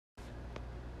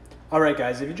Alright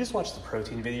guys, if you just watched the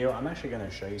protein video, I'm actually going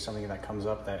to show you something that comes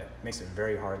up that makes it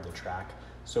very hard to track.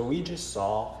 So we just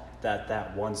saw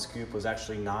that one scoop was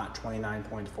actually not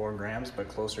 29.4 grams, but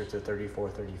closer to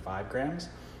 35 grams.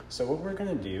 So what we're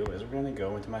going to do is we're going to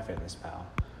go into MyFitnessPal.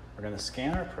 We're going to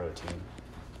scan our protein.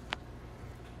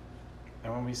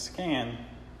 And when we scan,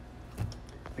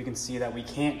 we can see that we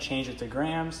can't change it to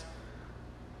grams.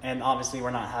 And obviously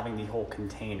we're not having the whole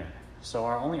container. So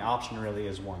our only option really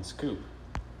is one scoop.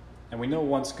 And we know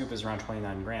one scoop is around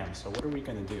 29 grams. So what are we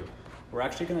going to do? We're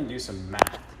actually going to do some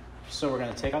math. So we're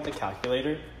going to take out the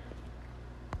calculator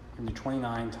and do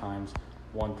 29 times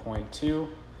 1.2.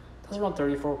 That's around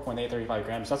 34.835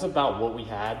 grams. That's about what we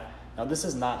had. Now this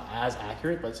is not as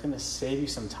accurate, but it's going to save you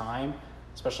some time,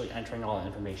 especially entering all that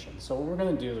information. So what we're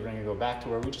going to do is we're going to go back to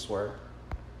where we just were,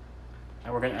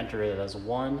 and we're going to enter it as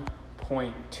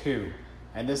 1.2.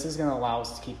 And this is going to allow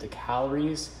us to keep the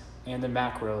calories and the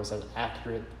macros as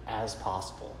accurate as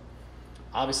possible.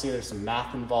 Obviously there's some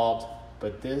math involved,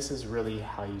 but this is really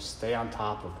how you stay on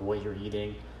top of what you're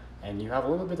eating. And you have a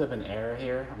little bit of an error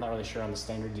here. I'm not really sure on the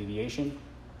standard deviation,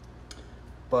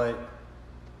 but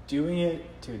doing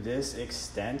it to this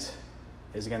extent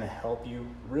is going to help you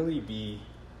really be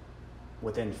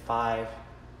within 5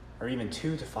 or even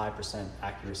 2 to 5%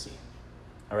 accuracy.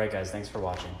 All right guys, thanks for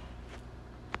watching.